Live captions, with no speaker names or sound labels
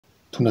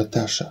To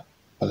Natasha,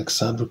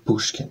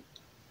 Pushkin.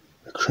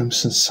 The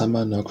crimson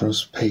summer now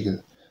grows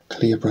pale,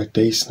 clear bright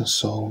days now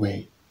soar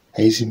away.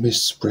 Hazy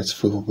mist spreads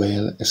through the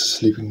vale as the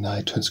sleeping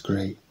night turns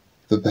grey.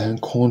 The barren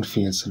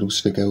cornfields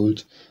lose their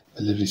gold,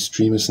 the lively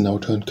stream is now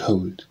turned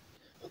cold.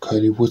 The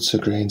curly woods are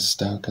grey and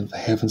stark, and the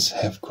heavens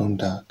have grown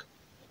dark.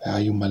 Where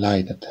are you, my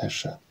light,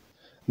 Natasha?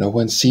 No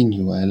one's seen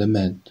you, I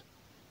lament.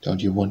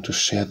 Don't you want to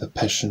share the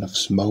passion of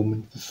this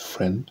moment with a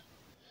friend?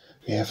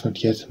 You have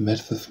not yet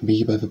met with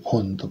me by the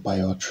pond or by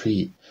our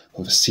tree,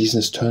 for the season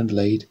is turned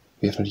late,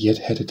 we have not yet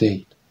had a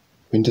date.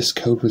 Winter's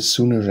cold will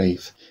soon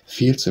arrive,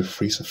 fields will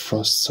freeze with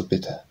frost so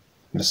bitter,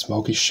 and the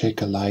smoky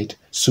shaker light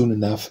soon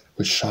enough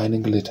will shine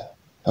and glitter.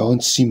 I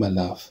won't see my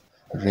love,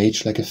 I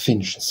rage like a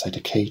finch inside a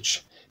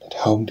cage, and at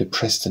home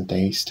depressed and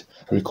dazed,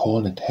 I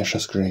recall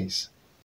Natasha's grace.